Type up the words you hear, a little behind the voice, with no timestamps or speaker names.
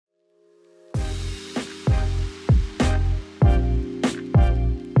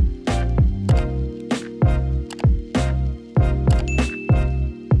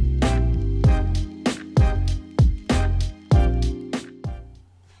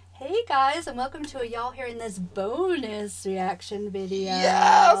guys, and welcome to y'all hearing this bonus reaction video.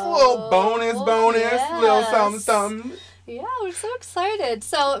 Yes, a little bonus, yes. little something. Yeah, we're so excited.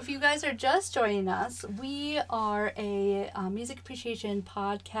 So if you guys are just joining us, we are a music appreciation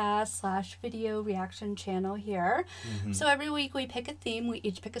podcast / video reaction channel here. Mm-hmm. So every week we pick a theme. We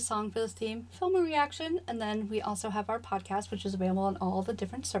each pick a song for the theme, film a reaction, and then we also have our podcast, which is available on all the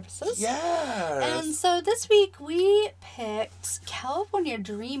different services. Yes. And so this week we picked California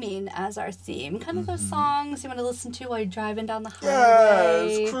Dreamin' as our theme. Kind of those songs you want to listen to while you're driving down the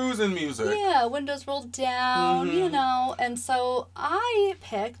highway. Yes, cruising music. Yeah, windows rolled down, you know. And so I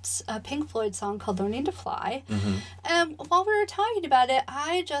picked a Pink Floyd song called Learning to Fly. Mm-hmm. And while we were talking about it,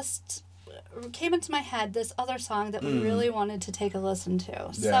 I just came into my head this other song that we really wanted to take a listen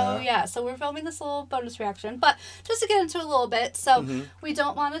to. So we're filming this little bonus reaction. But just to get into a little bit, so we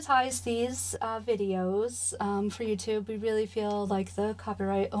don't monetize these videos for YouTube. We really feel like the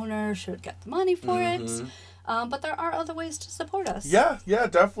copyright owner should get the money for it. But there are other ways to support us. Yeah,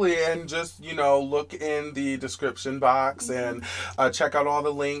 definitely. And just, look in the description box and check out all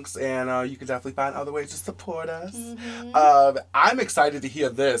the links. And you can definitely find other ways to support us. I'm excited to hear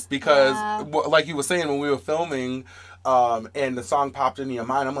this because, like you were saying, when we were filming and the song popped into your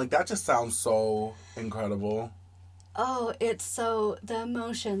mind, I'm like, that just sounds so incredible. Oh, it's so, the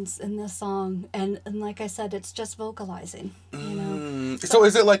emotions in this song, and like I said, it's just vocalizing, you know. So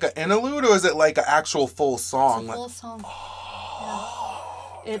is it like an interlude, or is it like an actual full song? It's a full song.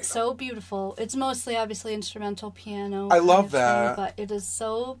 It's so beautiful. It's mostly, obviously, instrumental piano. I love that. But it is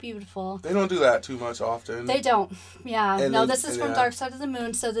so beautiful. They don't do that too much often. They don't. Yeah. And no, this is from Dark Side of the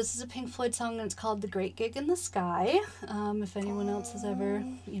Moon. So this is a Pink Floyd song, and it's called The Great Gig in the Sky. If anyone else has ever,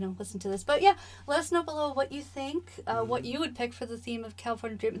 listened to this. But yeah, let us know below what you think, what you would pick for the theme of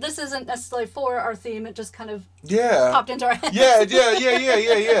California Dreamin'. This isn't necessarily for our theme. It just kind of popped into our head. Yeah.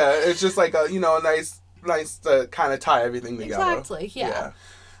 It's just like a, nice to kind of tie everything together. Exactly, yeah.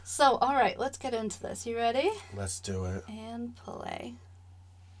 So, all right, let's get into this. You ready? Let's do it. And play.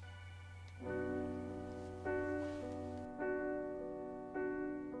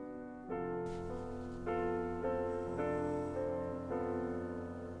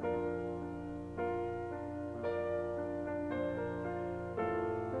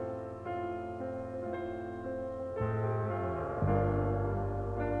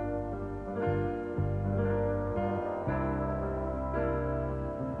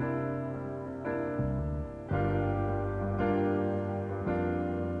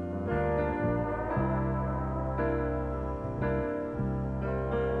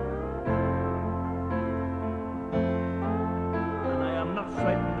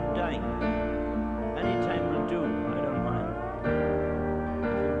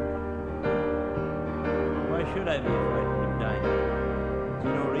 Should I be frightened of dying? There's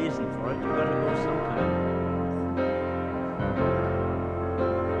no reason for it. You've got to go sometime.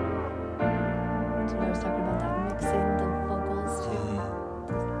 So I was talking about that mixing the vocals to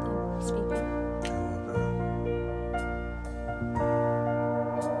the speaking.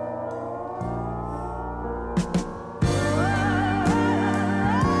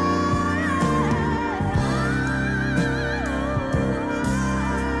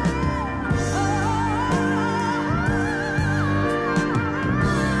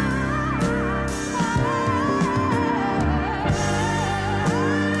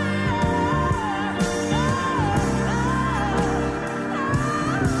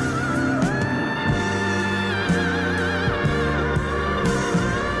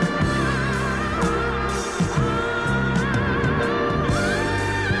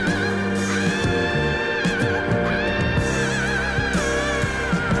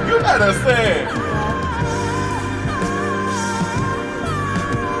 You better sing.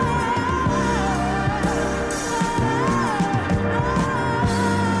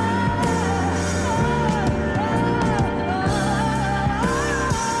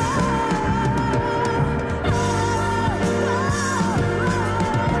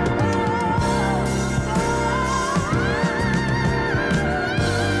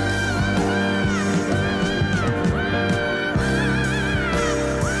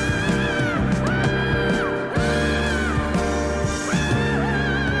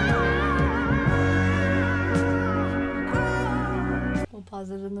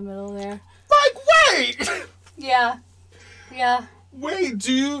 Pause it in the middle there. Like, wait! Yeah. Wait,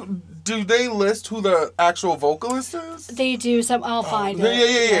 do they list who the actual vocalist is? They do. I'll find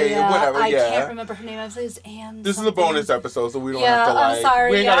it. Yeah, whatever, I can't remember her name. I was Anne. This is a bonus episode, so we don't Yeah, have to I'm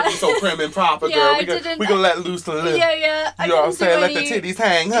sorry, we ain't gotta be so prim and proper, Yeah, girl. I didn't- We can let loose and live. Yeah. You know what I'm saying? Let the titties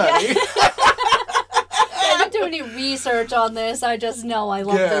hang, honey. I didn't do do any research on this. I just know I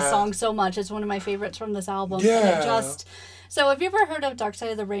love this song so much. It's one of my favorites from this album. Yeah. And it just... So have you ever heard of Dark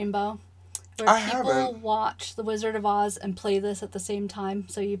Side of the Rainbow? Where people watch The Wizard of Oz and play this at the same time.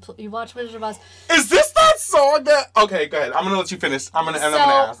 So you watch Wizard of Oz. Is this that song that... Okay, go ahead. I'm going to let you finish. I'm going to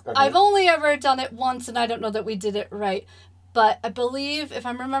ask. Okay. I've only ever done it once, and I don't know that we did it right. But I believe, if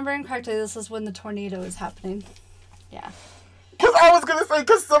I'm remembering correctly, this is when the tornado is happening. Yeah. Because I was going to say,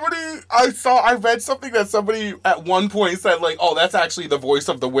 because I read something that somebody at one point said, like, oh, that's actually the voice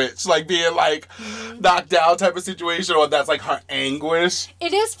of the witch, like, being, like, knocked down type of situation, or that's, like, her anguish.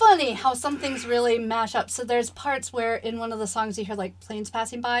 It is funny how some things really mash up. So there's parts where in one of the songs you hear, like, planes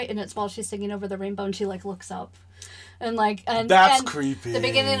passing by, and it's while she's singing over the rainbow, and she, like, looks up. And, like, that's creepy. The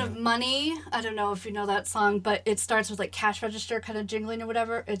beginning of Money, I don't know if you know that song, but it starts with, like, cash register kind of jingling or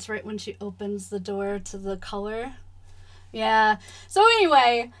whatever. It's right when she opens the door to the color. Yeah. So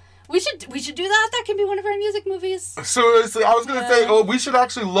anyway, we should do that. That can be one of our music movies. Seriously, I was gonna say, we should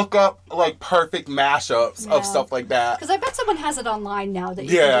actually look up like perfect mashups of stuff like that. Because I bet someone has it online now that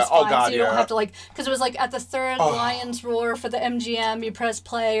you can just find, God, so you don't have to like. Because it was like at the third Lion's Roar for the MGM, you press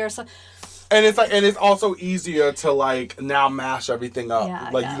play or something. And it's like, and it's also easier to like now mash everything up.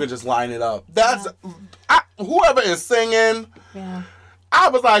 Yeah, like you can just line it up. That's whoever is singing. Yeah. I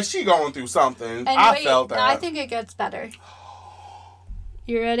was like, she going through something. I felt that. I think it gets better.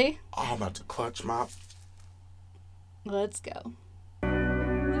 You ready? Oh, I'm about to clutch my... Let's go.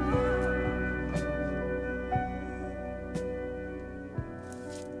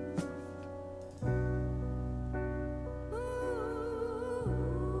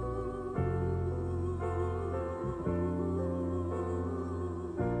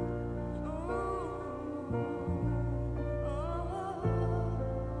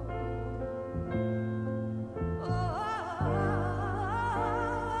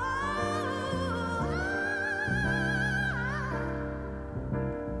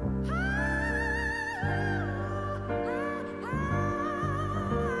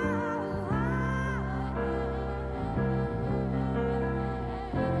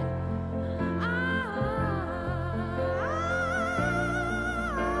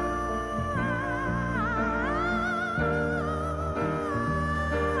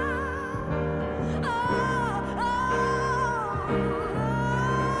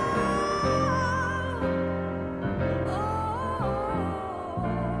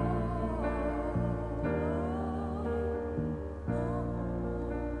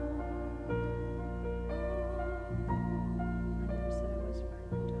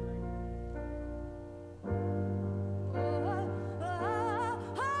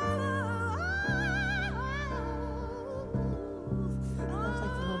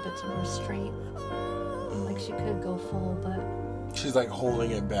 Restraint. Like she could go full, but she's like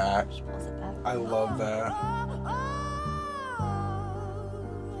holding it back. She pulls it back. I love that.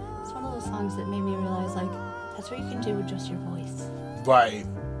 It's one of those songs that made me realize, like, that's what you can do with just your voice. Right.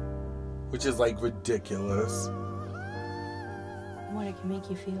 Which is like ridiculous. And what it can make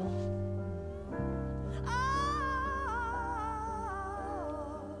you feel.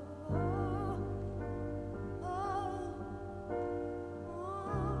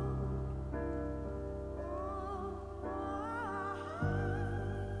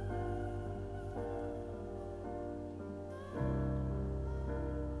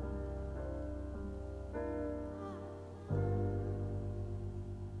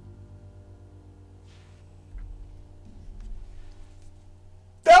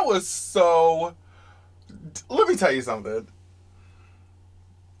 That was so... Let me tell you something.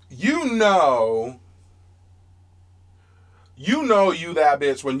 You know you that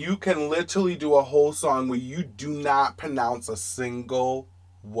bitch when you can literally do a whole song where you do not pronounce a single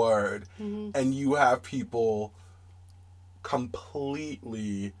word and you have people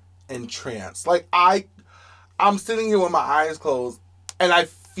completely entranced. Like I'm sitting here with my eyes closed and I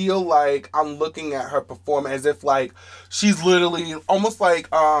feel like I'm looking at her perform as if like she's literally almost like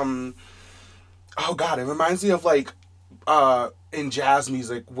oh god, it reminds me of like in jazz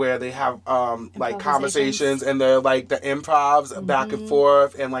music where they have like conversations and they're like the improvs back and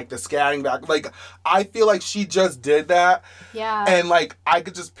forth and like the scatting back. Like I feel like she just did that. Yeah. And like I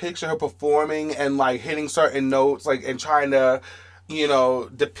could just picture her performing and like hitting certain notes like and trying to, you know,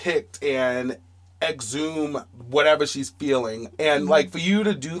 depict and exhume whatever she's feeling. And like for you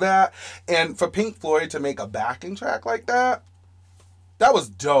to do that and for Pink Floyd to make a backing track like that was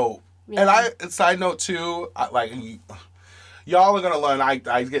dope. Yeah. And side note too, like y'all are gonna learn I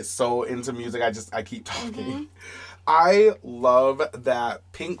get so into music, I keep talking. I love that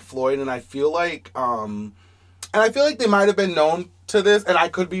Pink Floyd, and I feel like And I feel like they might have been known to this, and I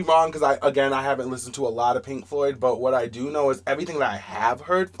could be wrong because I haven't listened to a lot of Pink Floyd, but what I do know is everything that I have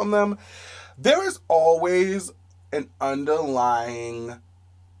heard from them, there is always an underlying,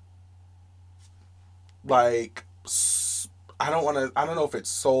 like, I don't know if it's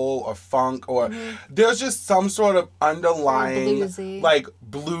soul or funk or there's just some sort of underlying like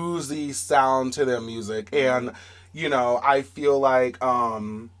bluesy sound to their music. And, you know, I feel like,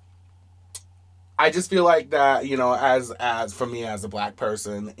 I just feel like that, you know, as for me as a black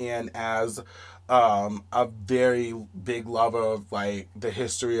person and as a very big lover of like the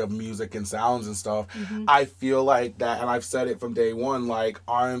history of music and sounds and stuff, I feel like that, and I've said it from day one, like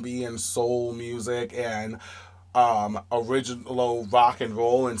R&B and soul music and original rock and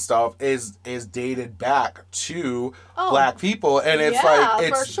roll and stuff is dated back to black people, and it's like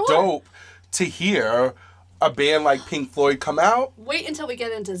it's dope to hear a band like Pink Floyd come out. Wait until we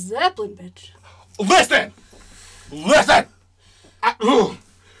get into Zeppelin, bitch. Listen. Listen. That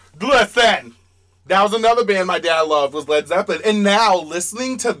was another band my dad loved, was Led Zeppelin. And now,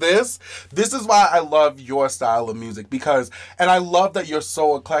 listening to this is why I love your style of music, because, and I love that you're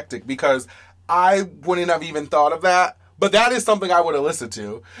so eclectic, because I wouldn't have even thought of that, but that is something I would have listened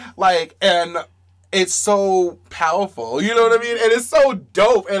to. Like, and it's so powerful, you know what I mean? And it's so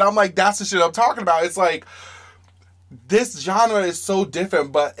dope, and I'm like, that's the shit I'm talking about. It's like, this genre is so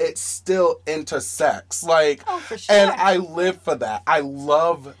different, but it still intersects. Like, for sure. And I live for that. I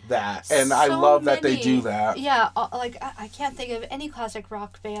love that. And I love that they do that. Yeah, like, I can't think of any classic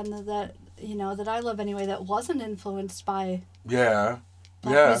rock band that, you know, that I love anyway, that wasn't influenced by black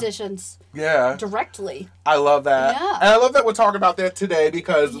musicians. Yeah. Directly. I love that. Yeah. And I love that we're talking about that today,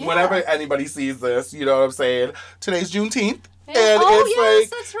 because whenever anybody sees this, you know what I'm saying? Today's Juneteenth. And it's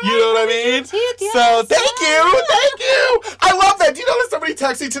that's right. You know what I mean? Yes. So thank you. I love that. Do you know that somebody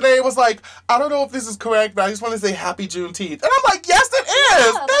texted me today and was like, I don't know if this is correct, but I just want to say happy Juneteenth. And I'm like, yes, it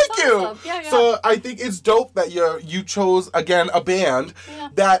is. Thank you. Awesome. Yeah. So I think it's dope that you chose, again, a band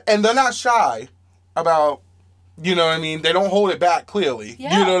that, and they're not shy about, you know what I mean? They don't hold it back, clearly.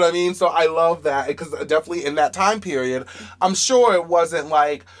 Yeah. You know what I mean? So I love that, because definitely in that time period, I'm sure it wasn't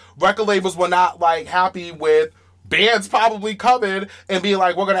like, record labels were not like happy with bands probably coming and being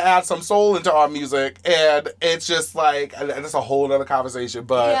like, we're going to add some soul into our music. And it's just like, and it's a whole other conversation.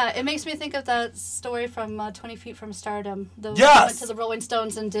 But yeah, it makes me think of that story from 20 Feet from Stardom. They went to the Rolling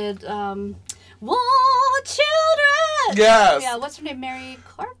Stones and did War Children. Yes. Yeah, what's her name? Mary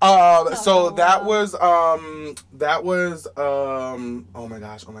Clark? That was oh my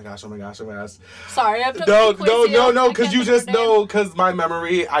gosh. Sorry, I'm No, because you just know, because my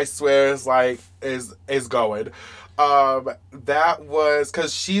memory, I swear, is like, is going. That was,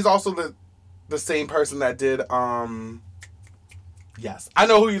 because she's also the same person that did, yes. I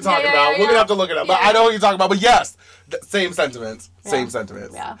know who you're talking about. We're going to have to look it up, but I know who you're talking about. But yes, same sentiments. Same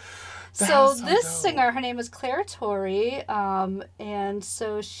sentiments. Yeah. So this singer, her name is Claire Torrey, and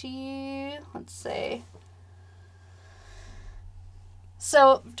so she, let's see.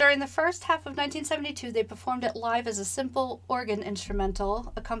 So during the first half of 1972, they performed it live as a simple organ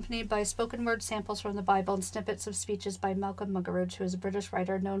instrumental, accompanied by spoken word samples from the Bible and snippets of speeches by Malcolm Muggeridge, who is a British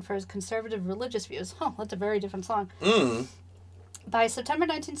writer known for his conservative religious views. Oh, that's a very different song. By September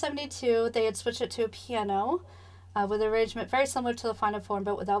 1972, they had switched it to a piano, with an arrangement very similar to the final form,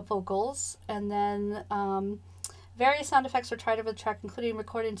 but without vocals. And then various sound effects were tried over the track, including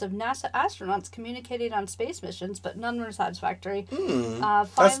recordings of NASA astronauts communicating on space missions, but none were satisfactory.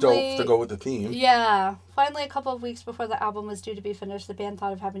 That's dope to go with the theme. Yeah. Finally, a couple of weeks before the album was due to be finished, the band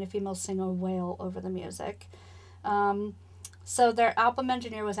thought of having a female singer wail over the music. So their album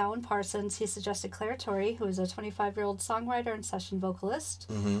engineer was Alan Parsons. He suggested Claire Torrey, who is a 25-year-old songwriter and session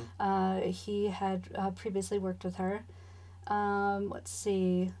vocalist. He had previously worked with her. Let's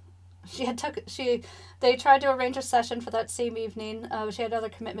see. They tried to arrange a session for that same evening. She had other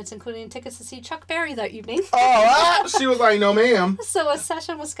commitments, including tickets to see Chuck Berry that evening. She was like, no, ma'am. So a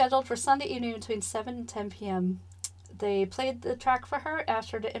session was scheduled for Sunday evening between 7 and 10 p.m. They played the track for her, asked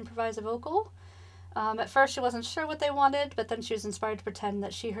her to improvise a vocal. At first, she wasn't sure what they wanted, but then she was inspired to pretend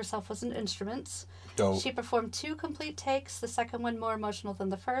that she herself was an instrument. Dope. She performed 2 complete takes, the second one more emotional than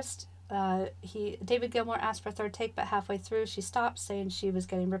the first. David Gilmour asked for a third take, but halfway through she stopped, saying she was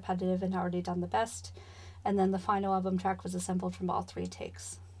getting repetitive and had already done the best. And then the final album track was assembled from all 3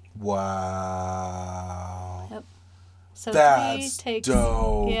 takes. Wow. Yep. So that's 3 takes.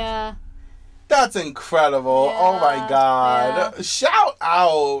 Dope. Yeah. That's incredible. Yeah, Oh my God. yeah. Shout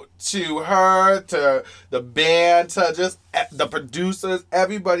out to her, to the band, to just the producers,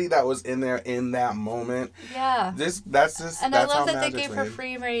 everybody that was in there in that moment. Yeah. And I love that they gave her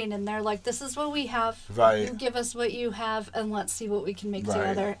free reign, and they're like, this is what we have. Right. You give us what you have, and let's see what we can make Right.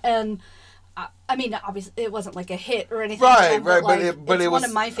 together. And I mean, obviously, it wasn't like a hit or anything. Right, like that, right, but it's it was one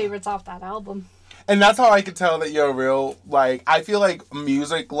of my favorites off that album. And that's how I can tell that you're a real, like, I feel like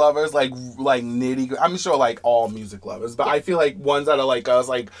music lovers, like nitty, I'm sure, like, all music lovers, but I feel like ones that are like us,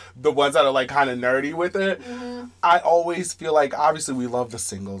 like, the ones that are, like, kind of nerdy with it, I always feel like, obviously, we love the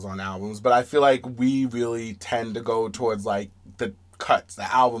singles on albums, but I feel like we really tend to go towards, like, the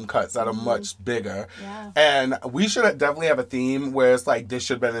album cuts that are much bigger. Yeah. And we should definitely have a theme where it's like, this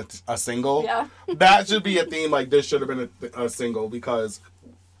should have been a single. Yeah. That should be a theme, like, this should have been a single, because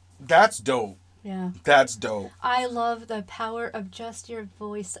that's dope. Yeah. That's dope. I love the power of just your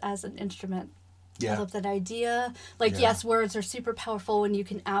voice as an instrument. Yeah. I love that idea. Like, yes, words are super powerful and you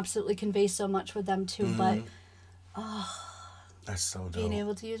can absolutely convey so much with them too, but that's so dope. being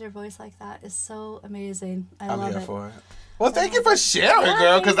able to use your voice like that is so amazing. I'm love here it. for it. Well, thank you for sharing, Yeah,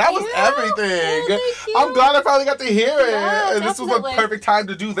 girl, because that thank was you. everything. Yeah, thank you. I'm glad I finally got to hear it. Yeah, And this was definitely. a perfect time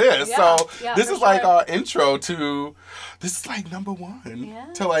to do this. Yeah, So yeah, this for is like sure. our intro to, this is like number one. Yeah.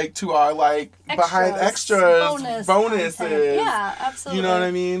 To our like behind extras, bonuses. content. Yeah, absolutely. You know what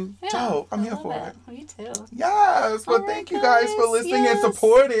I mean? Yeah, Dope. I'm I here love for it. Me too. Yes. Well, All thank right, you guys for guys. listening Yes. and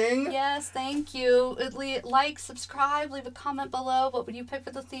supporting. Yes, thank you. Like, subscribe, leave a comment below. What would you pick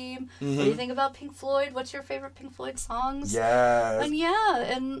for the theme? What do you think about Pink Floyd? What's your favorite Pink Floyd songs? Yes.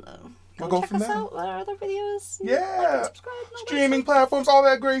 And We'll go go check from us there. out with our other videos. Yeah. Like and subscribe and all that Streaming platforms, all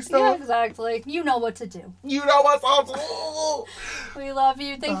that great stuff. Yeah, stuff. exactly. You know what to do. You know what's up. We love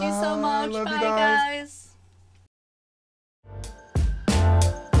you. Thank you so Bye. much. Love you Bye, guys. guys.